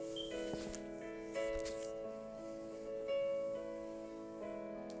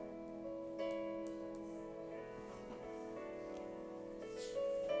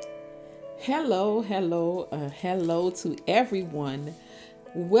Hello to everyone.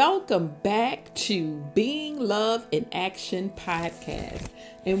 Welcome back to Being Love in Action podcast.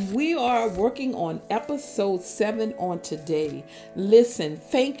 And we are working on episode 7 on today. Listen,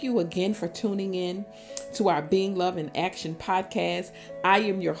 thank you again for tuning in to our Being Love in Action podcast. I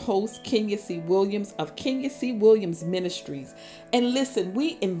am your host, Kenya C. Williams of Kenya C. Williams Ministries. And listen,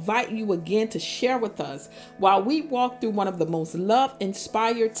 we invite you again to share with us while we walk through one of the most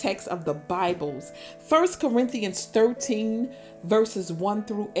love-inspired texts of the Bibles, 1 Corinthians 13, verses 1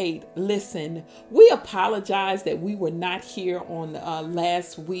 through 8. Listen, we apologize that we were not here on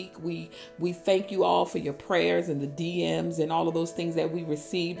last week. We thank you all for your prayers and the DMs and all of those things that we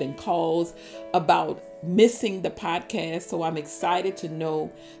received and calls about missing the podcast. So I'm excited to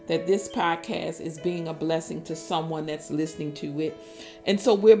know that this podcast is being a blessing to someone that's listening to it. And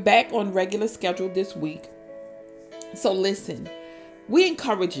so we're back on regular schedule this week. So listen, we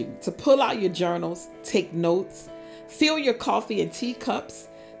encourage you to pull out your journals, take notes, fill your coffee and tea cups,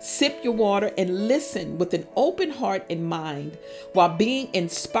 sip your water, and listen with an open heart and mind while being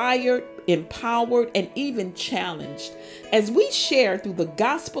inspired, empowered, and even challenged as we share through the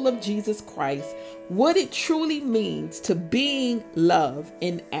gospel of Jesus Christ what it truly means to being love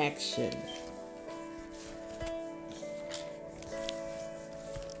in action.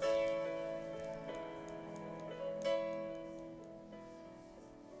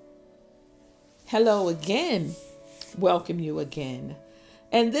 Hello again. Welcome you again.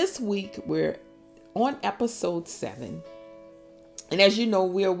 And this week we're on episode 7. And as you know,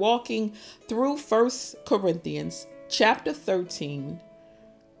 we're walking through 1 Corinthians chapter 13,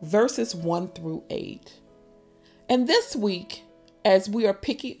 verses 1 through 8. And this week, as we are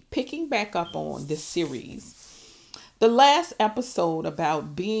picking back up on this series, the last episode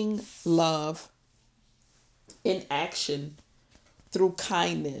about being love in action through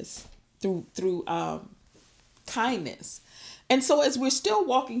kindness, through kindness. And so as we're still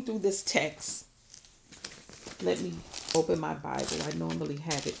walking through this text, let me open my Bible. I normally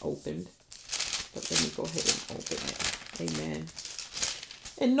have it opened, but let me go ahead and open it. Amen.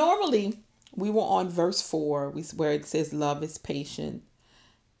 And normally we were on verse 4, where it says love is patient.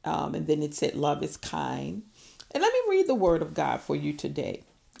 And then it said love is kind. And let me read the word of God for you today.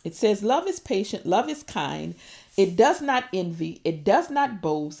 It says love is patient, love is kind. It does not envy. It does not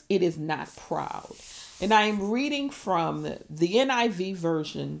boast. It is not proud. And I am reading from the NIV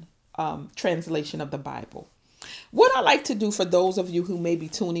version translation of the Bible. What I like to do for those of you who may be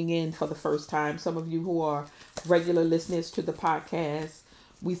tuning in for the first time, some of you who are regular listeners to the podcast,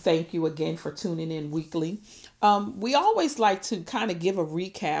 we thank you again for tuning in weekly. We always like to kind of give a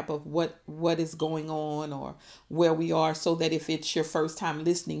recap of what is going on or where we are, so that if it's your first time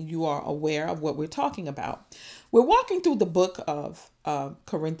listening, you are aware of what we're talking about. We're walking through the book of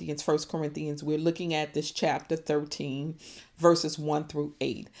Corinthians, 1 Corinthians. We're looking at this chapter 13, verses 1 through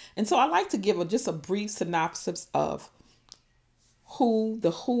 8. And so I like to give just a brief synopsis of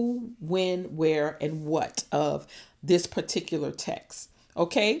who, when, where, and what of this particular text.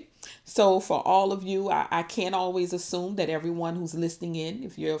 Okay, so for all of you, I can't always assume that everyone who's listening in,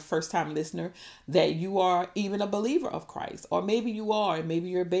 if you're a first time listener, that you are even a believer of Christ, or maybe you are, and maybe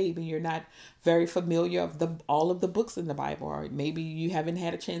you're a babe and you're not very familiar of all of the books in the Bible, or maybe you haven't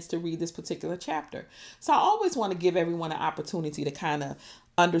had a chance to read this particular chapter. So I always want to give everyone an opportunity to kind of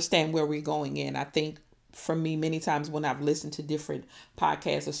understand where we're going in. I think for me, many times when I've listened to different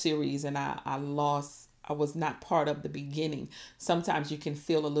podcasts or series and I was not part of the beginning. Sometimes you can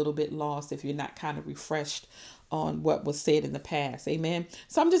feel a little bit lost if you're not kind of refreshed on what was said in the past. Amen.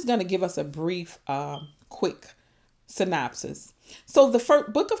 So I'm just going to give us a brief, quick synopsis. So the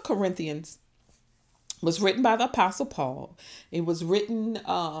first book of Corinthians was written by the Apostle Paul. It was written,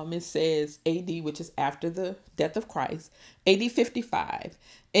 it says AD, which is after the death of Christ, AD 55.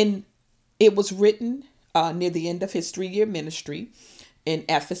 And it was written near the end of his 3-year ministry in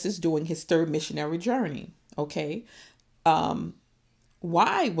Ephesus during his 3rd missionary journey. Okay.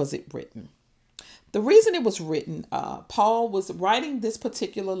 Why was it written? The reason it was written, Paul was writing this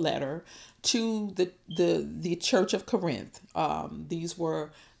particular letter to the church of Corinth. These were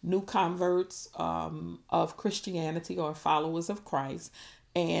new converts of Christianity, or followers of Christ.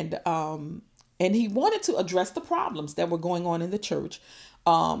 And he wanted to address the problems that were going on in the church.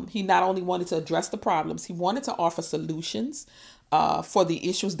 He not only wanted to address the problems, he wanted to offer solutions for the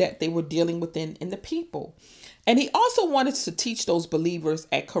issues that they were dealing with in the people. And he also wanted to teach those believers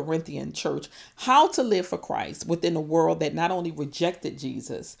at Corinthian church how to live for Christ within a world that not only rejected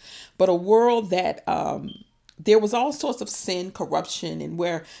Jesus, but a world that there was all sorts of sin, corruption, and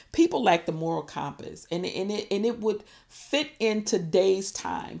where people lacked the moral compass, and it would fit in today's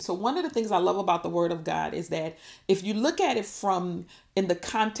time. So one of the things I love about the Word of God is that if you look at it from in the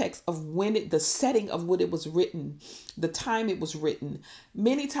context of the setting of what it was written, the time it was written,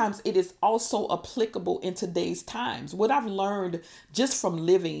 many times it is also applicable in today's times. What I've learned just from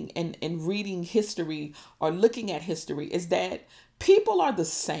living and reading history or looking at history is that people are the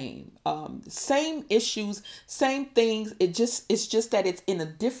same, same issues, same things. It's just that it's in a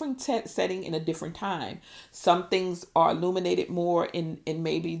different setting in a different time. Some things are illuminated more in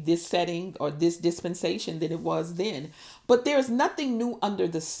maybe this setting or this dispensation than it was then. But there's nothing new under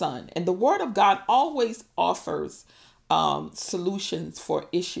the sun, and the Word of God always offers solutions for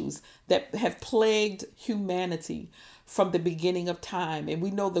issues that have plagued humanity from the beginning of time. And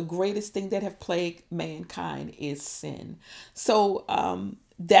we know the greatest thing that have plagued mankind is sin. So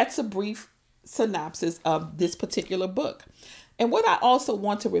that's a brief synopsis of this particular book. And what I also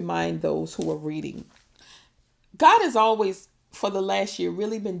want to remind those who are reading, God has always, for the last year,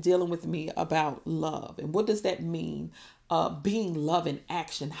 really been dealing with me about love. And what does that mean? Being love in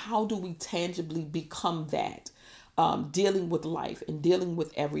action. How do we tangibly become that? Dealing with life and dealing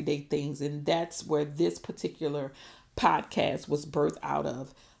with everyday things. And that's where this particular podcast was birthed out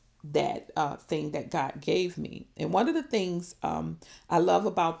of, that thing that God gave me. And one of the things I love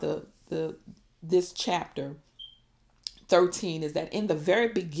about this chapter 13 is that in the very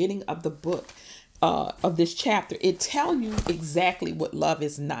beginning of the book, of this chapter, it tell you exactly what love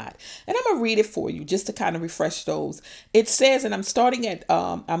is not. And I'm gonna read it for you just to kind of refresh those. It says, and I'm starting at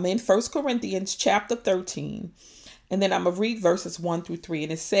I'm in 1 Corinthians chapter 13, and then I'm gonna read verses 1 through 3.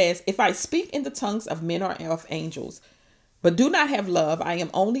 And it says, if I speak in the tongues of men or of angels, but do not have love, I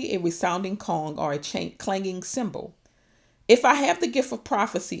am only a resounding gong or a clanging cymbal. If I have the gift of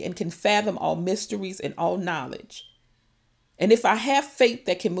prophecy and can fathom all mysteries and all knowledge, and if I have faith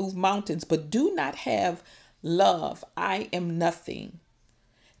that can move mountains, but do not have love, I am nothing.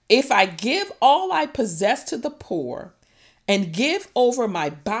 If I give all I possess to the poor and give over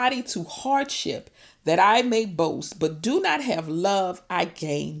my body to hardship that I may boast, but do not have love, I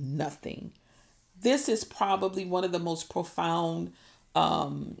gain nothing. This is probably one of the most profound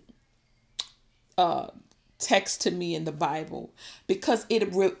text to me in the Bible, because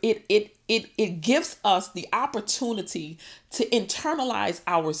it gives us the opportunity to internalize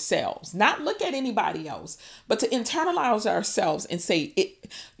ourselves, not look at anybody else, but to internalize ourselves and say,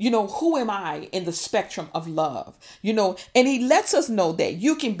 who am I in the spectrum of love? And he lets us know that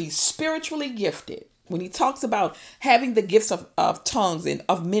you can be spiritually gifted. When he talks about having the gifts of tongues and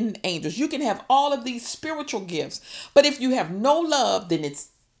of men and angels, you can have all of these spiritual gifts. But if you have no love, then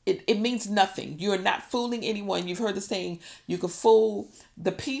it means nothing. You're not fooling anyone. You've heard the saying, you can fool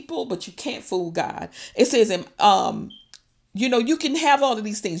the people, but you can't fool God. It says, you can have all of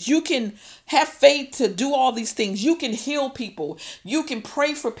these things. You can have faith to do all these things. You can heal people. You can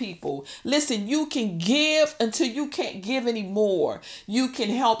pray for people. Listen, you can give until you can't give anymore. You can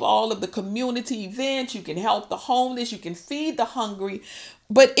help all of the community events. You can help the homeless. You can feed the hungry.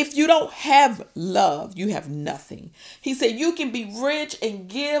 But if you don't have love, you have nothing. He said you can be rich and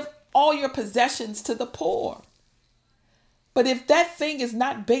give all your possessions to the poor. But if that thing is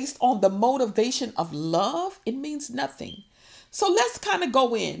not based on the motivation of love, it means nothing. So let's kind of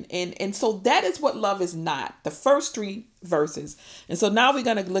go in. And so that is what love is not. The first 3 verses. And so now we're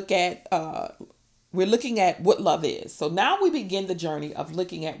going to look at, we're looking at what love is. So now we begin the journey of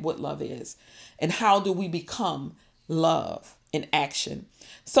looking at what love is and how do we become love in action.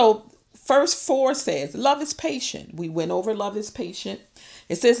 So verse 4 says, love is patient. We went over love is patient.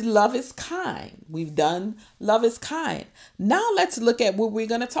 It says love is kind. We've done love is kind. Now let's look at what we're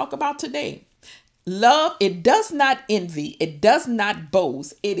going to talk about today. Love, it does not envy. It does not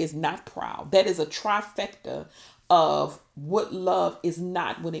boast. It is not proud. That is a trifecta of what love is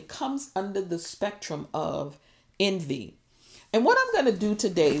not when it comes under the spectrum of envy. And what I'm going to do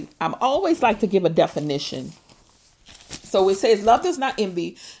today, I'm always like to give a definition. So it says love does not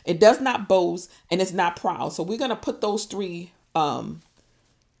envy, it does not boast, and it's not proud. So we're going to put those 3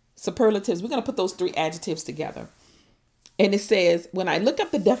 superlatives, we're going to put those 3 adjectives together. And it says, when I look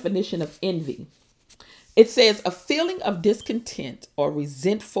up the definition of envy, it says a feeling of discontent or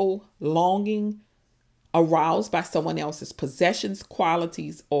resentful longing aroused by someone else's possessions,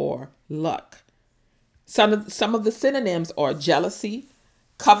 qualities, or luck. Some of the synonyms are jealousy,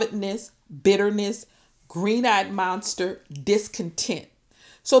 covetousness, bitterness, green-eyed monster, discontent.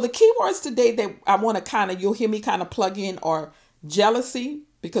 So the key words today that I want to you'll hear me kind of plug in are jealousy,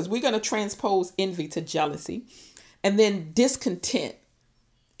 because we're going to transpose envy to jealousy, and then discontent.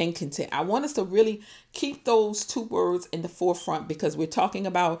 and content. I want us to really keep those two words in the forefront because we're talking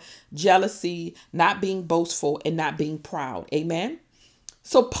about jealousy, not being boastful, and not being proud. Amen.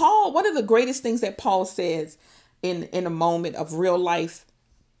 So Paul, one of the greatest things that Paul says in a moment of real life,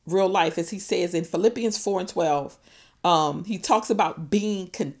 as he says in Philippians 4:12, he talks about being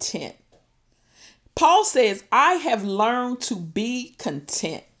content. Paul says, I have learned to be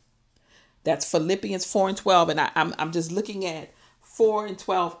content. That's Philippians 4:12. And I'm just looking at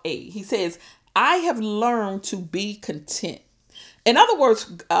 4:12a. He says, I have learned to be content. In other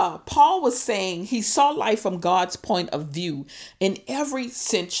words, Paul was saying he saw life from God's point of view in every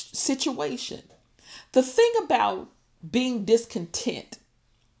situation. The thing about being discontent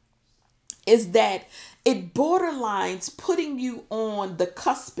is that it borderlines putting you on the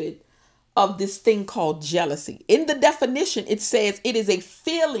cusp of this thing called jealousy. In the definition, it says it is a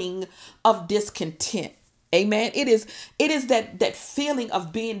feeling of discontent. Amen. It is that feeling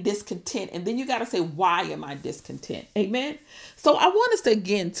of being discontent. And then you got to say, why am I discontent? Amen. So I want us to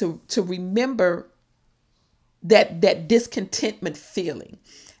again to remember that discontentment feeling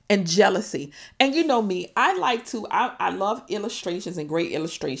and jealousy. And you know me, I love illustrations and great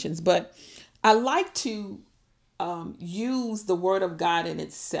illustrations, but I like to use the word of God in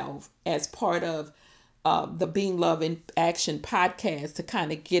itself as part of the Being Love in Action podcast to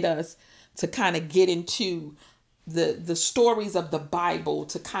kind of get us to kind of get into the stories of the Bible,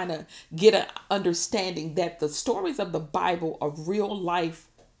 to kind of get an understanding that the stories of the Bible are real life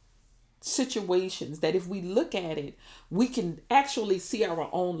situations, that if we look at it, we can actually see our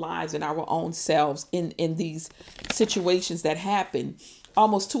own lives and our own selves in these situations that happened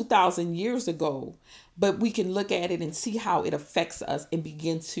almost 2,000 years ago. But we can look at it and see how it affects us and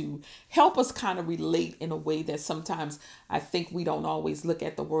begin to help us kind of relate in a way that sometimes I think we don't always look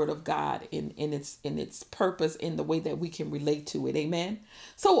at the word of God in its purpose, in the way that we can relate to it. Amen.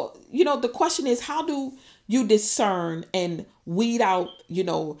 So, the question is, how do you discern and weed out,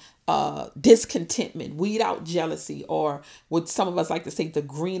 discontentment, weed out jealousy, or what some of us like to say, the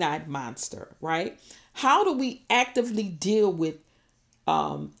green-eyed monster, right? How do we actively deal with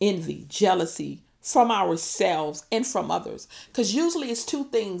envy, jealousy from ourselves and from others? Because usually it's two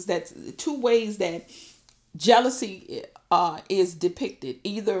ways that jealousy is depicted.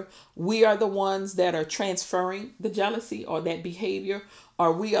 Either we are the ones that are transferring the jealousy or that behavior,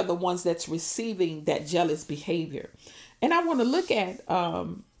 or we are the ones that's receiving that jealous behavior. And I want to look at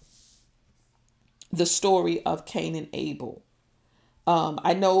the story of Cain and Abel.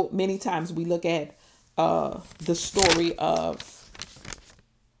 I know many times we look at the story of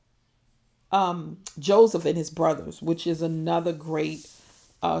Joseph and his brothers, which is another great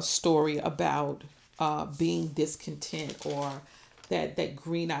story about being discontent, or that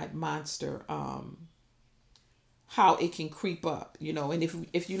green-eyed monster, how it can creep up, And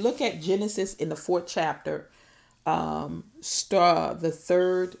if you look at Genesis in the 4th chapter, the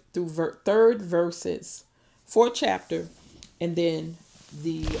third verses, 4th chapter, and then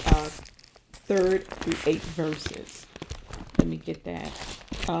the 3rd through 8th verses. Let me get that.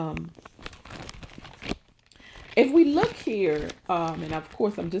 If we look here, and of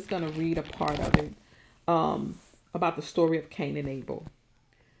course I'm just going to read a part of it, about the story of Cain and Abel.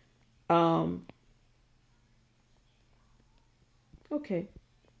 Okay,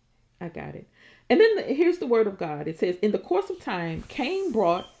 I got it. And then here's the word of God. It says, in the course of time, Cain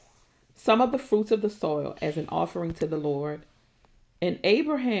brought some of the fruits of the soil as an offering to the Lord. And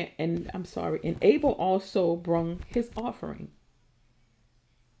Abel also brought his offering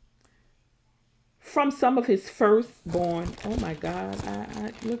from some of his firstborn. Oh my God,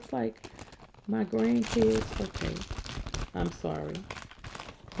 I looks like my grandkids. Okay, I'm sorry.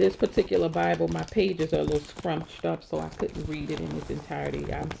 This particular Bible, my pages are a little scrunched up, so I couldn't read it in its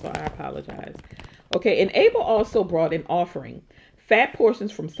entirety. I'm sorry, I apologize. Okay, and Abel also brought an offering, fat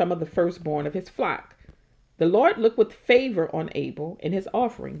portions from some of the firstborn of his flock. The Lord looked with favor on Abel and his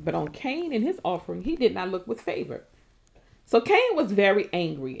offering, but on Cain and his offering he did not look with favor. So Cain was very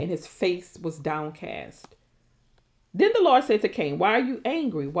angry, and his face was downcast. Then the Lord said to Cain, why are you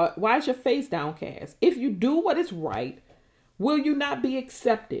angry? Why is your face downcast? If you do what is right, will you not be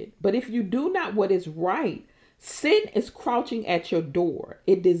accepted? But if you do not what is right, sin is crouching at your door.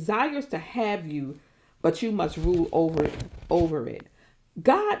 It desires to have you, but you must rule over it.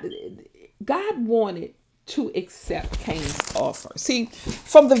 God wanted to accept Cain's offer. See,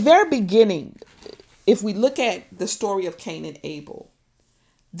 from the very beginning, if we look at the story of Cain and Abel,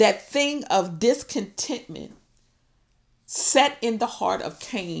 that thing of discontentment set in the heart of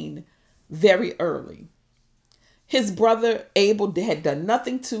Cain very early. His brother Abel had done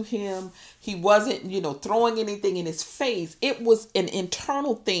nothing to him. He wasn't, throwing anything in his face. It was an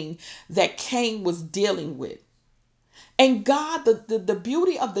internal thing that Cain was dealing with. And God, the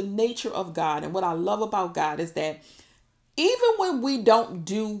beauty of the nature of God, and what I love about God is that even when we don't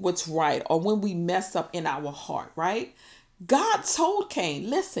do what's right or when we mess up in our heart, right? God told Cain,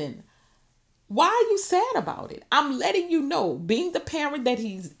 listen, why are you sad about it? I'm letting you know, being the parent that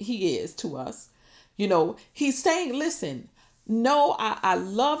he is to us, he's saying, listen, no, I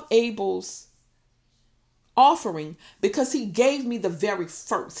love Abel's offering because he gave me the very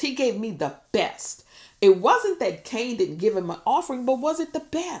first. He gave me the best. It wasn't that Cain didn't give him an offering, but was it the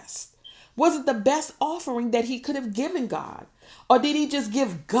best? Was it the best offering that he could have given God? Or did he just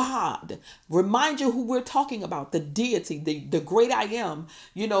give God? Remind you who we're talking about, the deity, the great I am,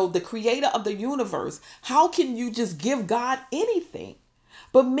 the creator of the universe. How can you just give God anything?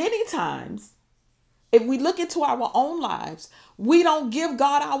 But many times, if we look into our own lives, we don't give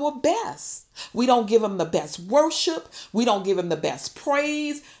God our best. We don't give him the best worship. We don't give him the best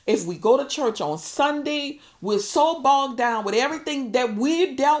praise. If we go to church on Sunday, we're so bogged down with everything that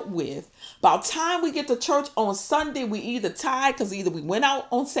we dealt with. By the time we get to church on Sunday, we either tired because either we went out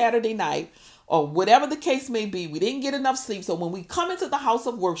on Saturday night or whatever the case may be. We didn't get enough sleep. So when we come into the house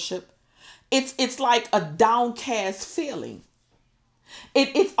of worship, it's like a downcast feeling.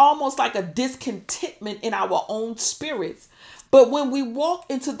 It's almost like a discontentment in our own spirits. But when we walk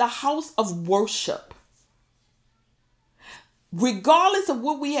into the house of worship, regardless of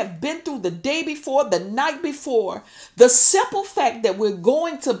what we have been through the day before, the night before, the simple fact that we're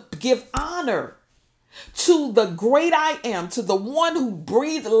going to give honor to the great I am, to the one who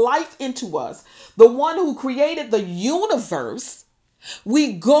breathed life into us, the one who created the universe,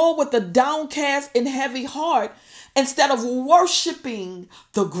 we go with a downcast and heavy heart instead of worshiping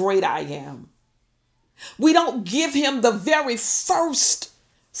the great I am. We don't give him the very first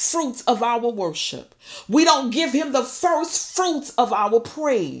fruits of our worship. We don't give him the first fruits of our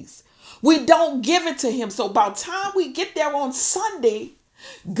praise. We don't give it to him. So by the time we get there on Sunday,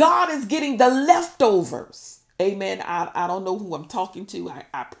 God is getting the leftovers. Amen. I don't know who I'm talking to.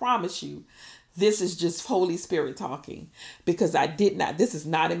 I promise you, this is just Holy Spirit talking because this is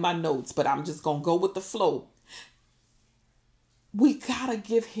not in my notes, but I'm just going to go with the flow. We got to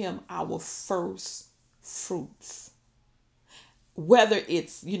give him our first fruits. Whether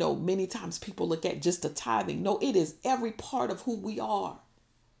it's, many times people look at just the tithing. No, it is every part of who we are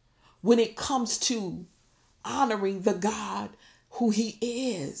when it comes to honoring the God who he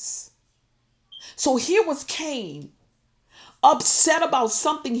is. So here was Cain, upset about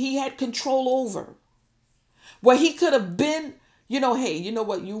something he had control over, where he could have been, hey, you know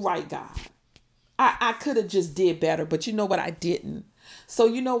what? You right, God. I could have just did better, but you know what? I didn't. So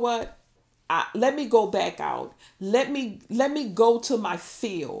you know what? Let me go back out. Let me go to my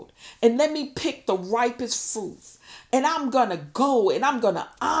field and let me pick the ripest fruits. And I'm going to go and I'm going to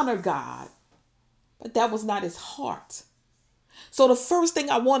honor God. But that was not his heart. So the first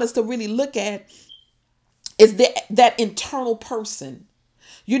thing I want us to really look at is that internal person.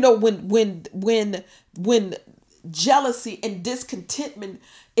 When jealousy and discontentment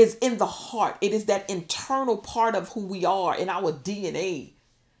is in the heart, it is that internal part of who we are in our DNA.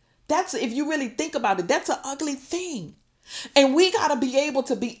 That's, if you really think about it, that's an ugly thing. And we got to be able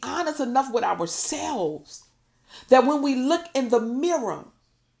to be honest enough with ourselves that when we look in the mirror,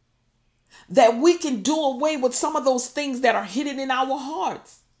 that we can do away with some of those things that are hidden in our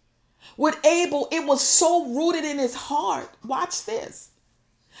hearts. With Abel, it was so rooted in his heart. Watch this.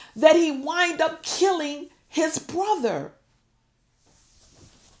 That he wind up killing his brother.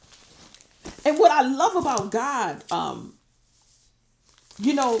 And what I love about God,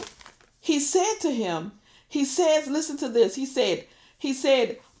 he said to him, he says, listen to this. He said,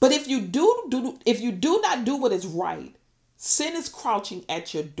 but if you do not do what is right, sin is crouching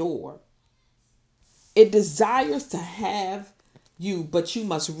at your door. It desires to have you, but you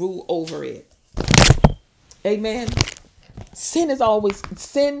must rule over it. Amen. Sin is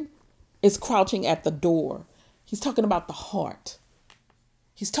crouching at the door. He's talking about the heart.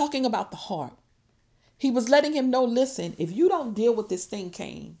 He's talking about the heart. He was letting him know, listen, if you don't deal with this thing,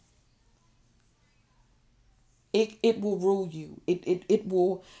 Cain, it will rule you. It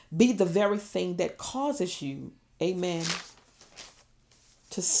will be the very thing that causes you, amen,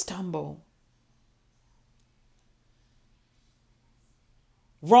 to stumble.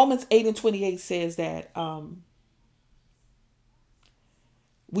 Romans 8:28 says that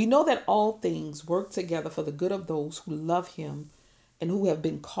we know that all things work together for the good of those who love him and who have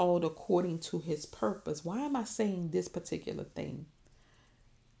been called according to his purpose. Why am I saying this particular thing?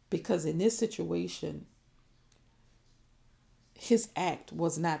 Because in this situation, his act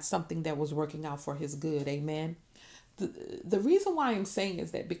was not something that was working out for his good. Amen. The reason why I'm saying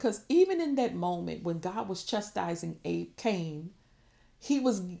is that because even in that moment when God was chastising Cain, he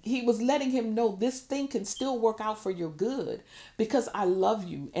was letting him know this thing can still work out for your good because I love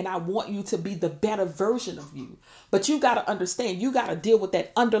you and I want you to be the better version of you. But you got to understand, you got to deal with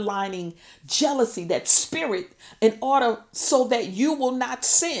that underlining jealousy, that spirit, in order so that you will not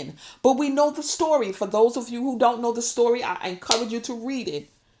sin. But we know the story. For those of you who don't know the story, I encourage you to read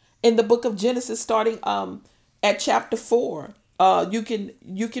it in the book of Genesis, starting at chapter 4. You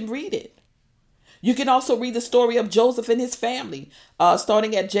can read it. You can also read the story of Joseph and his family,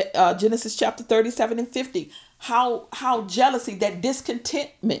 starting at Genesis chapter 37 and 50. How jealousy, that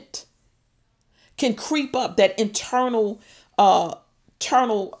discontentment, can creep up that internal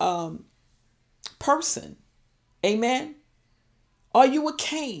person. Amen. Are you a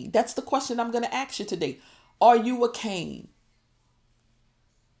Cain? That's the question I'm going to ask you today. Are you a Cain?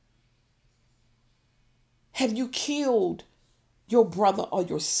 Have you killed your brother or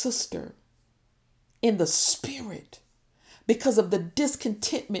your sister in the spirit because of the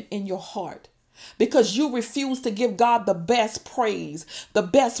discontentment in your heart? Because you refuse to give God the best praise, the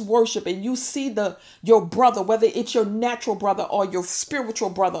best worship, and you see your brother, whether it's your natural brother or your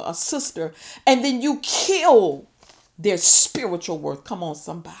spiritual brother or sister, and then you kill their spiritual worth. Come on,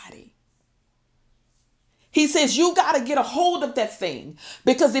 somebody. He says you got to get a hold of that thing,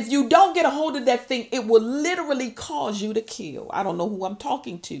 because if you don't get a hold of that thing, it will literally cause you to kill. I don't know who I'm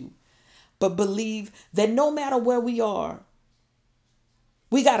talking to, but believe that no matter where we are,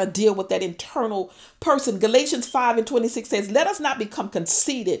 we got to deal with that internal person. Galatians 5:26 says, let us not become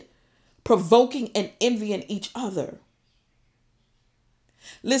conceited, provoking and envying each other.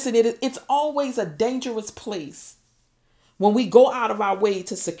 Listen, it's always a dangerous place when we go out of our way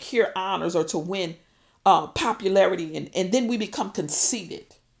to secure honors or to win popularity, and then we become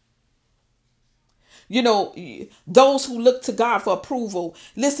conceited. You know, those who look to God for approval.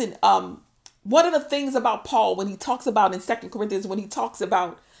 Listen, one of the things about Paul, when he talks about in 2 Corinthians, when he talks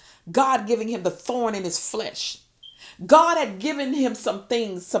about God giving him the thorn in his flesh, God had given him some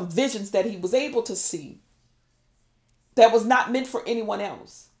things, some visions that he was able to see that was not meant for anyone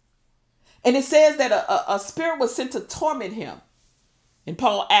else. And it says that a spirit was sent to torment him. And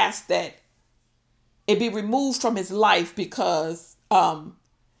Paul asked that it be removed from his life because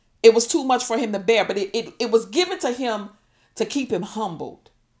it was too much for him to bear. But it was given to him to keep him humbled.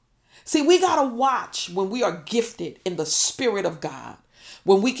 See, we got to watch when we are gifted in the Spirit of God.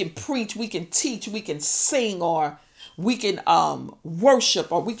 When we can preach, we can teach, we can sing, or we can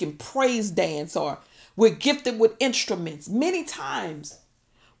worship, or we can praise dance, or we're gifted with instruments. Many times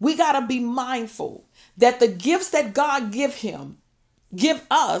we got to be mindful that the gifts that God give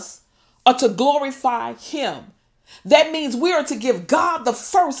us are to glorify him. That means we are to give God the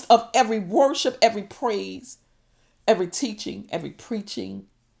first of every worship, every praise, every teaching, every preaching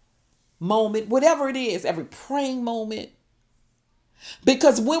moment, whatever it is, every praying moment.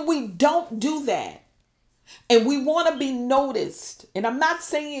 Because when we don't do that and we want to be noticed, and I'm not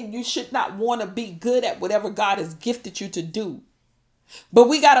saying you should not want to be good at whatever God has gifted you to do, but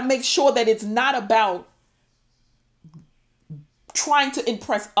we got to make sure that it's not about trying to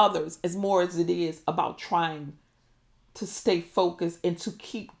impress others as more as it is about trying to stay focused and to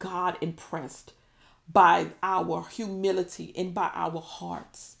keep God impressed by our humility and by our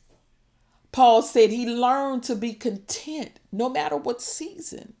hearts. Paul said he learned to be content no matter what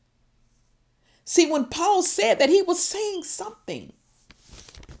season. See, when Paul said that, he was saying something.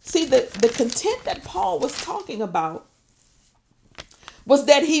 See, the content that Paul was talking about was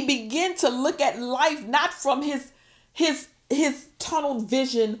that he began to look at life not from his tunnel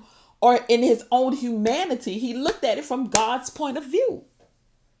vision or in his own humanity. He looked at it from God's point of view.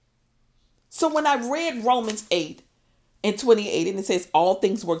 So when I read Romans 8:28, and it says all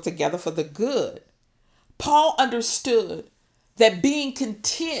things work together for the good, Paul understood that being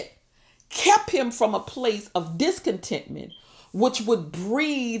content kept him from a place of discontentment, which would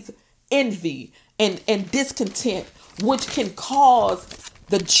breathe envy and discontent, which can cause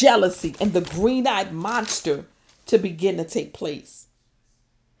the jealousy and the green-eyed monster to begin to take place.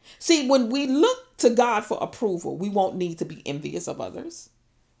 See, when we look to God for approval, we won't need to be envious of others.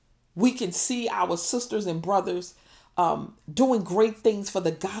 We can see our sisters and brothers doing great things for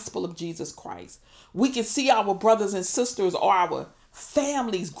the gospel of Jesus Christ. We can see our brothers and sisters or our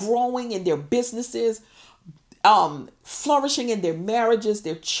families growing in their businesses, flourishing in their marriages,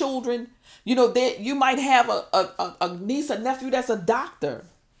 their children. You know, you might have a niece or nephew that's a doctor.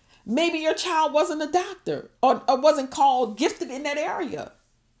 Maybe your child wasn't a doctor or wasn't called gifted in that area.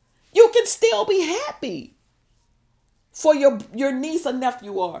 You can still be happy. for your niece or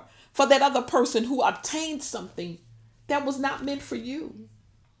nephew, or for that other person who obtained something that was not meant for you.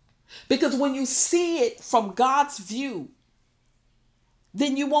 Because when you see it from God's view,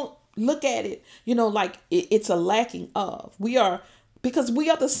 then you won't look at it, like it's a lacking of. Because we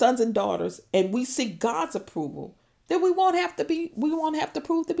are the sons and daughters and we seek God's approval, then we won't have to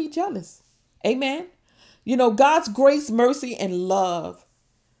prove to be jealous. Amen. God's grace, mercy, and love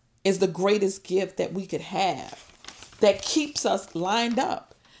is the greatest gift that we could have that keeps us lined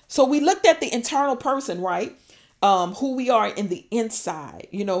up. So we looked at the internal person, right? Who we are in the inside.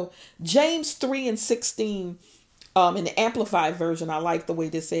 James 3 and 16, in the Amplified version, I like the way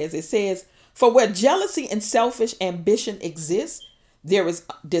this says. It says, for where jealousy and selfish ambition exist, there is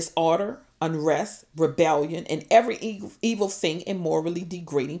disorder, unrest, rebellion, and every evil thing and morally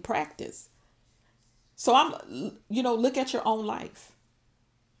degrading practice. So look at your own life.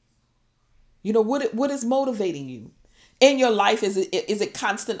 What is motivating you in your life? Is it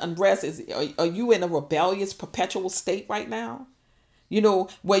constant unrest? Are you in a rebellious perpetual state right now?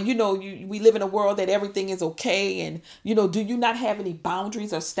 Where we live in a world that everything is okay, and do you not have any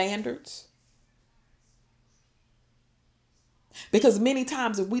boundaries or standards? Because many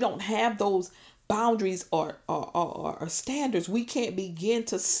times if we don't have those boundaries or standards, we can't begin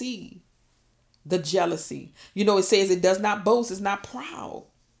to see the jealousy. It says it does not boast, it's not proud.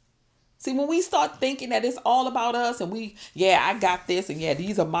 See, when we start thinking that it's all about us and I got this, and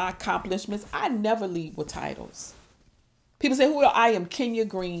these are my accomplishments, I never lead with titles. People say, who I am? Kenya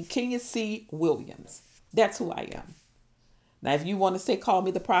Green, Kenya C. Williams. That's who I am. Now, if you want to say, call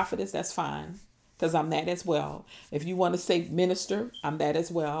me the prophetess, that's fine, because I'm that as well. If you want to say minister, I'm that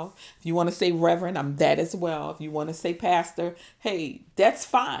as well. If you want to say reverend, I'm that as well. If you want to say pastor, hey, that's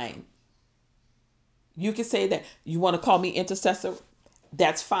fine. You can say that. You want to call me intercessor,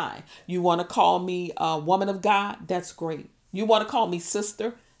 that's fine. You want to call me a woman of God, that's great. You want to call me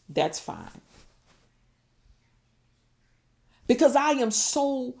sister, that's fine. Because I am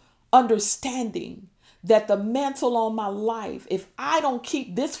so understanding that the mantle on my life, if I don't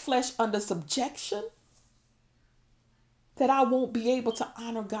keep this flesh under subjection, that I won't be able to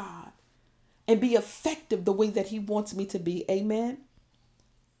honor God and be effective the way that he wants me to be. Amen.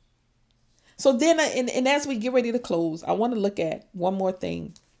 So then, and as we get ready to close, I want to look at one more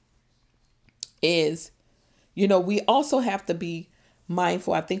thing is, we also have to be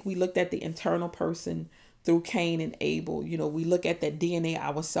mindful. I think we looked at the internal person through Cain and Abel. We look at that DNA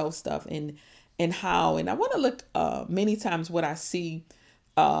ourselves stuff and how, and I want to look many times what I see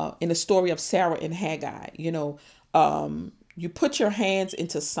in the story of Sarah and Haggai. You put your hands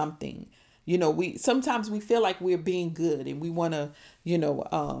into something. Sometimes we feel like we're being good and we want to,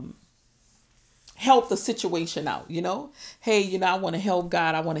 help the situation out. Hey, I want to help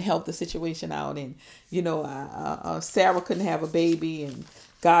God. I want to help the situation out. And, Sarah couldn't have a baby, and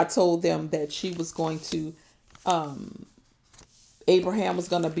God told them that she was going to, Abraham was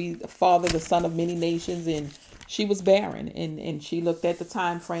going to be the father, the son of many nations. And she was barren, and she looked at the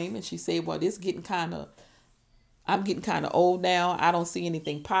time frame and she said, well, I'm getting kind of old now. I don't see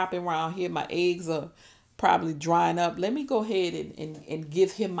anything popping around here. My eggs are probably drying up. Let me go ahead and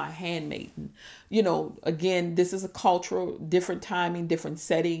give him my handmaiden. Again, this is a cultural, different timing, different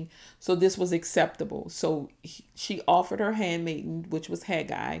setting. So this was acceptable. So she offered her handmaiden, which was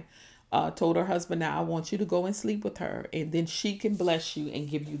Haggai, told her husband, now I want you to go and sleep with her, and then she can bless you and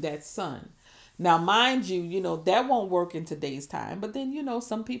give you that son. Now, mind you, that won't work in today's time. But then,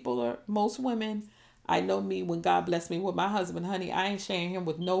 most women, I know me, when God blessed me with my husband, honey, I ain't sharing him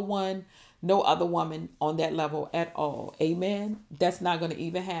with no other woman on that level at all. Amen. That's not going to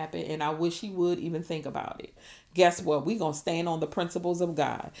even happen. And I wish he would even think about it. Guess what? We're going to stand on the principles of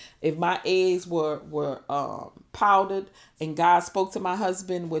God. If my eggs were powdered and God spoke to my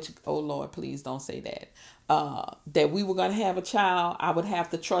husband, which, oh Lord, please don't say that, that we were going to have a child, I would have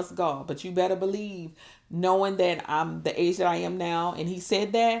to trust God. But you better believe, knowing that I'm the age that I am now, and he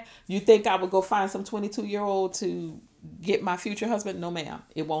said that, you think I would go find some 22-year-old to get my future husband? No, ma'am,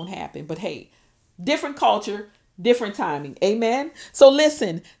 it won't happen. But hey, different culture, different timing. Amen. So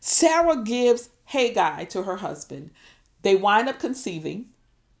listen, Sarah gives Haggai to her husband. They wind up conceiving.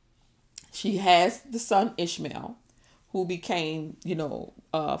 She has the son Ishmael, who became,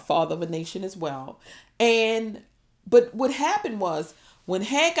 father of a nation as well. But what happened was, when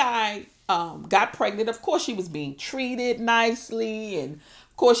Haggai got pregnant, of course she was being treated nicely, and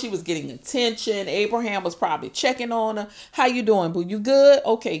of course, she was getting attention. Abraham was probably checking on her. How you doing, boo? You good?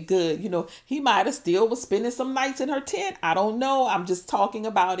 Okay, good. He might have still was spending some nights in her tent. I don't know. I'm just talking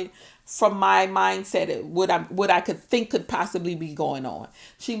about it from my mindset, what I could think could possibly be going on.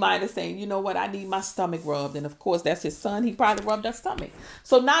 She might have said, you know what, I need my stomach rubbed. And of course, that's his son. He probably rubbed her stomach.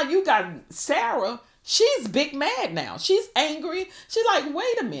 So now you got Sarah. She's big mad now. She's angry. She's like,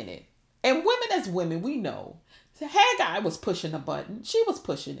 wait a minute. And women as women, we know. Haggai was pushing a button. She was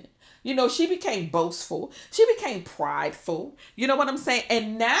pushing it. She became boastful. She became prideful. You know what I'm saying?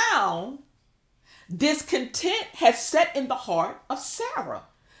 And now discontent has set in the heart of Sarah.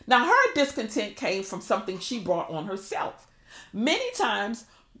 Now, her discontent came from something she brought on herself. Many times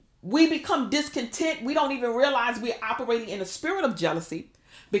we become discontent. We don't even realize we're operating in a spirit of jealousy.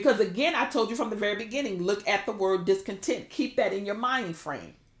 Because again, I told you from the very beginning, look at the word discontent. Keep that in your mind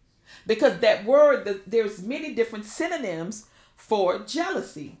frame. Because that word, there's many different synonyms for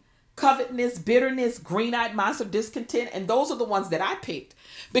jealousy. Covetousness, bitterness, green-eyed monster, discontent. And those are the ones that I picked.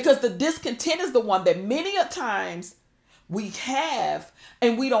 Because the discontent is the one that many a times we have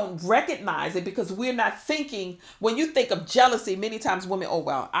and we don't recognize it because we're not thinking. When you think of jealousy, many times women, oh,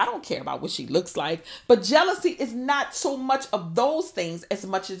 well, I don't care about what she looks like. But jealousy is not so much of those things as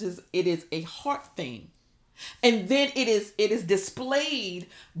much as it is a heart thing. And then it is displayed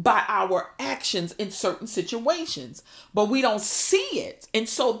by our actions in certain situations, but we don't see it. And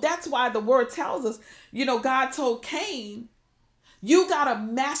so that's why the word tells us, God told Cain, you got to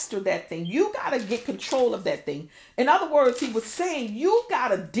master that thing. You got to get control of that thing. In other words, he was saying, you got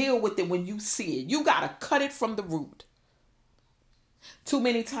to deal with it when you see it. You got to cut it from the root. Too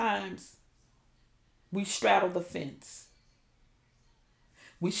many times we straddle the fence.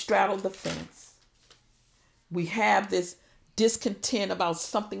 We straddle the fence. We have this discontent about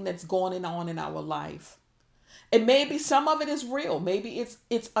something that's going on in our life. And maybe some of it is real. Maybe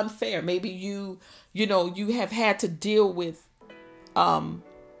it's unfair. Maybe you have had to deal with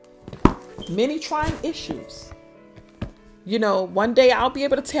many trying issues. One day I'll be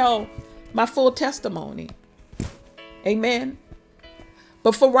able to tell my full testimony. Amen.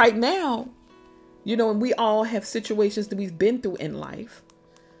 But for right now, and we all have situations that we've been through in life.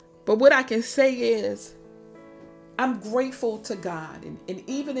 But what I can say is, I'm grateful to God. And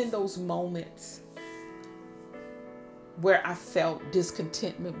even in those moments where I felt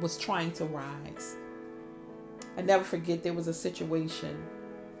discontentment was trying to rise, I never forget there was a situation.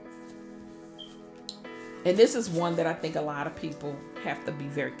 And this is one that I think a lot of people have to be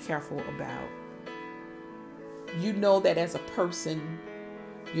very careful about. That as a person,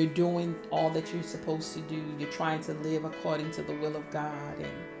 you're doing all that you're supposed to do. You're trying to live according to the will of God.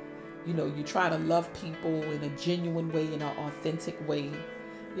 And you try to love people in a genuine way, in an authentic way.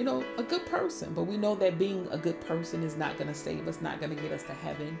 A good person. But we know that being a good person is not going to save us, not going to get us to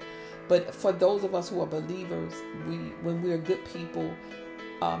heaven. But for those of us who are believers, when we're good people,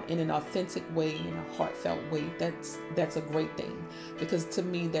 in an authentic way, in a heartfelt way, that's a great thing. Because to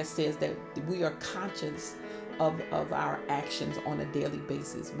me, that says that we are conscious of our actions on a daily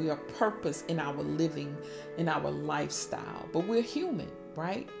basis. We are purpose in our living, in our lifestyle. But we're human.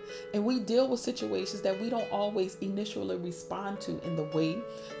 Right? And we deal with situations that we don't always initially respond to in the way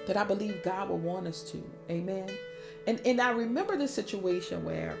that I believe God will want us to. Amen. And I remember this situation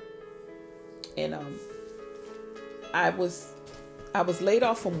where, I was laid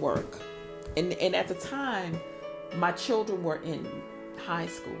off from work, and at the time, my children were in high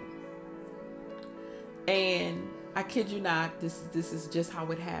school, and I kid you not, this is just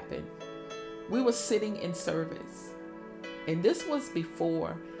how it happened. We were sitting in service. And this was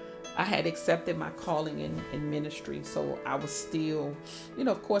before I had accepted my calling in ministry. So I was still,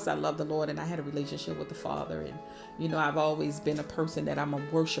 of course I love the Lord and I had a relationship with the Father. And, I've always been a person that I'm a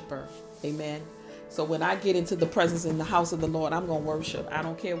worshiper. Amen. So when I get into the presence in the house of the Lord, I'm going to worship. I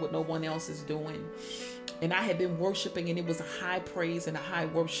don't care what no one else is doing. And I had been worshiping, and it was a high praise and a high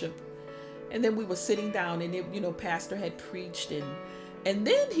worship. And then we were sitting down, and pastor had preached, and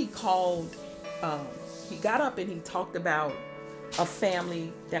then he called, he got up and he talked about a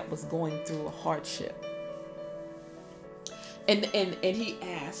family that was going through a hardship. And he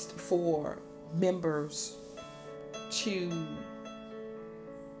asked for members to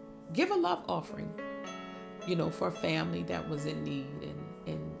give a love offering, for a family that was in need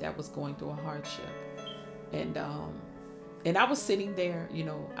and that was going through a hardship. And I was sitting there,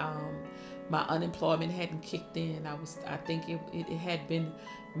 my unemployment hadn't kicked in. I think it had been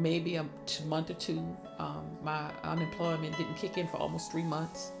maybe a month or two. My unemployment didn't kick in for almost 3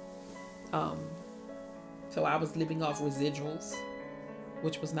 months. So I was living off residuals,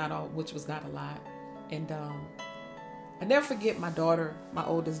 which was not a lot. And I never forget my daughter, my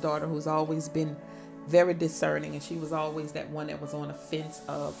oldest daughter, who's always been very discerning, and she was always that one that was on the fence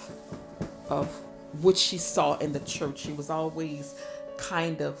of what she saw in the church. She was always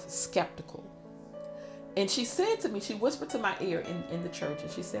kind of skeptical. And she said to me, she whispered to my ear in the church,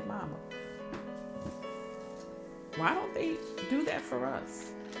 and she said, Mama, why don't they do that for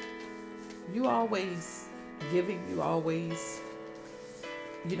us? You always giving, you always,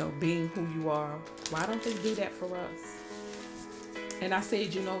 being who you are. Why don't they do that for us? And I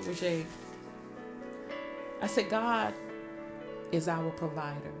said, Roger, I said, God is our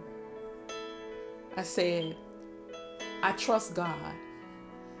provider. I said, I trust God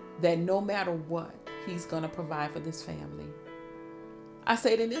that no matter what, He's going to provide for this family. I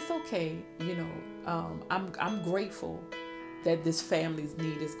said, and it's okay, I'm grateful that this family's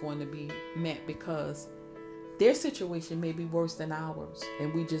need is going to be met, because their situation may be worse than ours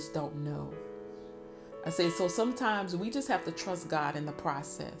and we just don't know. I said, so sometimes we just have to trust God in the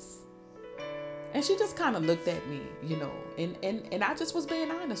process. And she just kind of looked at me, and I just was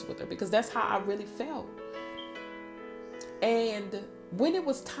being honest with her, because that's how I really felt. And when it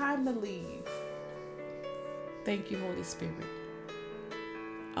was time to leave, thank you, Holy Spirit,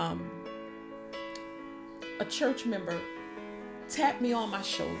 a church member tapped me on my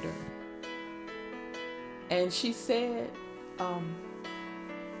shoulder, and she said,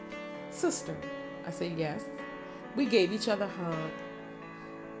 sister. I said, yes. We gave each other a hug.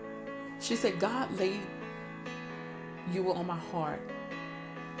 She said, God laid you on my heart.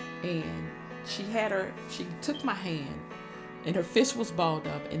 And she took my hand, and her fist was balled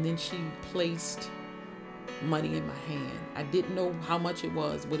up, and then she placed money in my hand. I didn't know how much it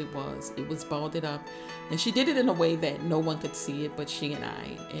was, what it was. It was balled up. And she did it in a way that no one could see it but she and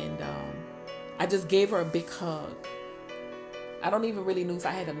I. And I just gave her a big hug. I don't even really know if I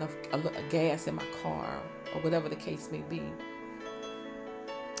had enough gas in my car or whatever the case may be.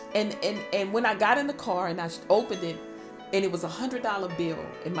 And when I got in the car and I opened it, and it was $100 bill,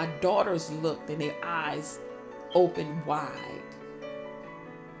 and my daughters looked and their eyes opened wide.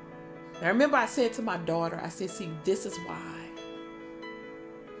 I remember I said to my daughter, I said, see, this is why.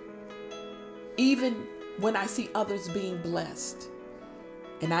 Even when I see others being blessed,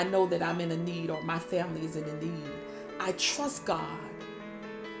 and I know that I'm in a need, or my family is in a need, I trust God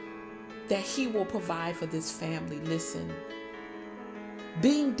that He will provide for this family. Listen,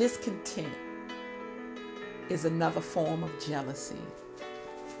 being discontent is another form of jealousy.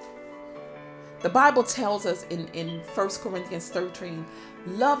 The Bible tells us in 1 Corinthians 13,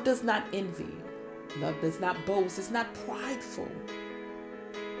 love does not envy. Love does not boast. It's not prideful.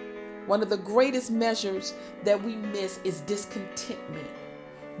 One of the greatest measures that we miss is discontentment,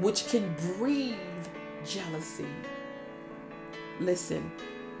 which can breed jealousy. Listen,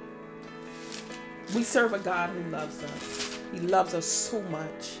 we serve a God who loves us. He loves us so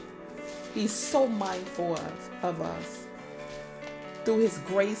much. He's so mindful of us. Through His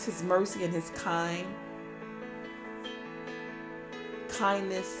grace, His mercy, and His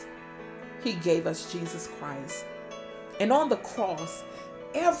kindness, He gave us Jesus Christ. And on the cross,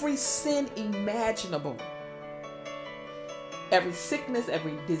 every sin imaginable, every sickness,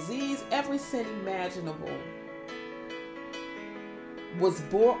 every disease, every sin imaginable was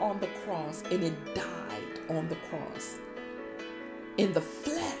bore on the cross, and it died on the cross. In the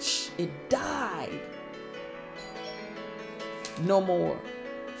flesh, it died. No more.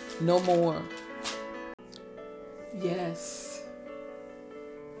 No more. Yes.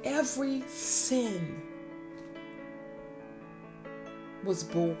 Every sin was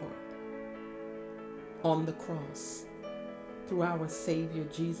borne on the cross through our Savior,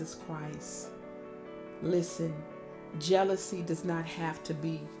 Jesus Christ. Listen, jealousy does not have to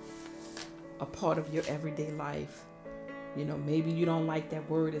be a part of your everyday life. Maybe you don't like that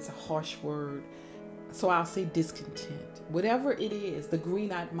word. It's a harsh word. So I'll say discontent. Whatever it is, the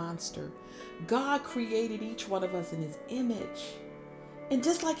green-eyed monster, God created each one of us in His image. And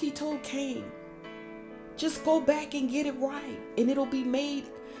just like He told Cain, just go back and get it right, and it'll be made,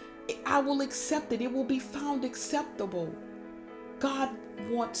 I will accept it. It will be found acceptable. God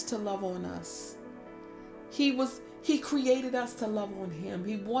wants to love on us. He created us to love on Him.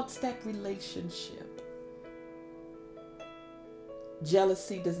 He wants that relationship.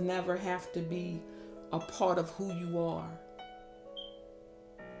 Jealousy does never have to be a part of who you are.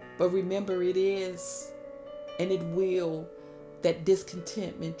 But remember, it is, and it will, that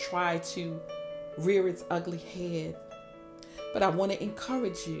discontentment try to rear its ugly head. But I want to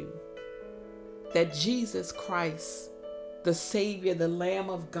encourage you that Jesus Christ, the Savior, the Lamb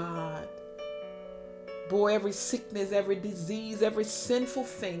of God, bore every sickness, every disease, every sinful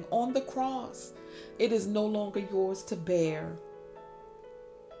thing on the cross. It is no longer yours to bear.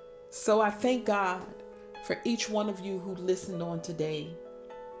 So I thank God for each one of you who listened on today.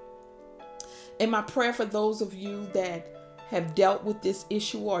 And my prayer for those of you that have dealt with this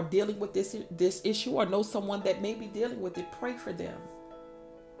issue or dealing with this issue or know someone that may be dealing with it, pray for them.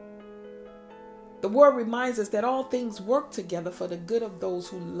 The word reminds us that all things work together for the good of those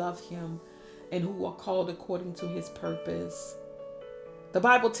who love him and who are called according to his purpose. The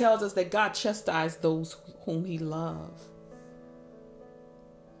Bible tells us that God chastised those whom he loves.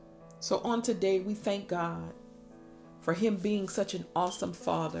 So on today, we thank God for him being such an awesome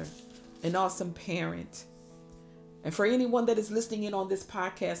father, an awesome parent. And for anyone that is listening in on this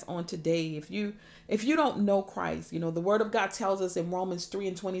podcast on today, if you don't know Christ, the word of God tells us in Romans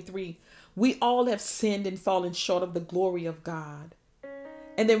 3:23, we all have sinned and fallen short of the glory of God.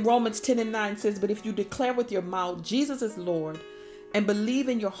 And then Romans 10:9 says, but if you declare with your mouth Jesus is Lord and believe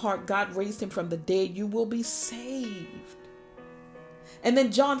in your heart God raised him from the dead, you will be saved. And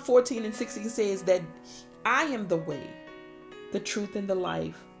then John 14:16 says that I am the way, the truth, and the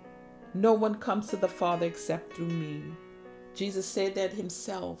life. No one comes to the Father except through me. Jesus said that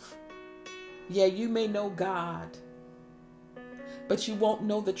himself. Yeah, you may know God, but you won't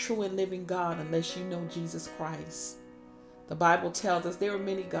know the true and living God unless you know Jesus Christ. The Bible tells us there are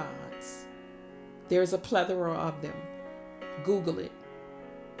many gods. There's a plethora of them. Google it.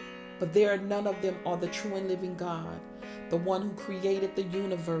 But none of them are the true and living God, the one who created the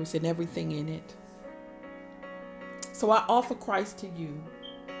universe and everything in it. So I offer Christ to you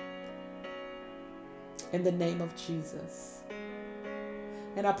in the name of Jesus.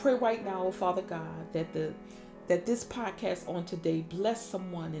 And I pray right now, oh Father God, that this podcast on today bless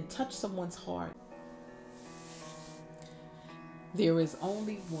someone and touch someone's heart. There is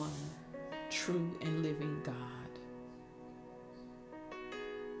only one true and living God.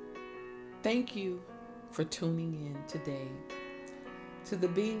 Thank you for tuning in today to the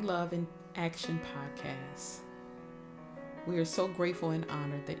Being Love in Action podcast. We are so grateful and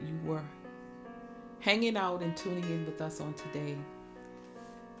honored that you were hanging out and tuning in with us on today.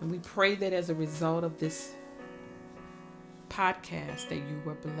 And we pray that as a result of this podcast that you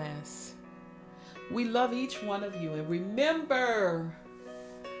were blessed. We love each one of you. And remember,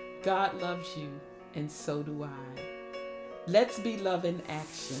 God loves you and so do I. Let's be love in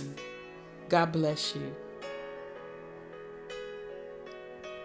action. God bless you.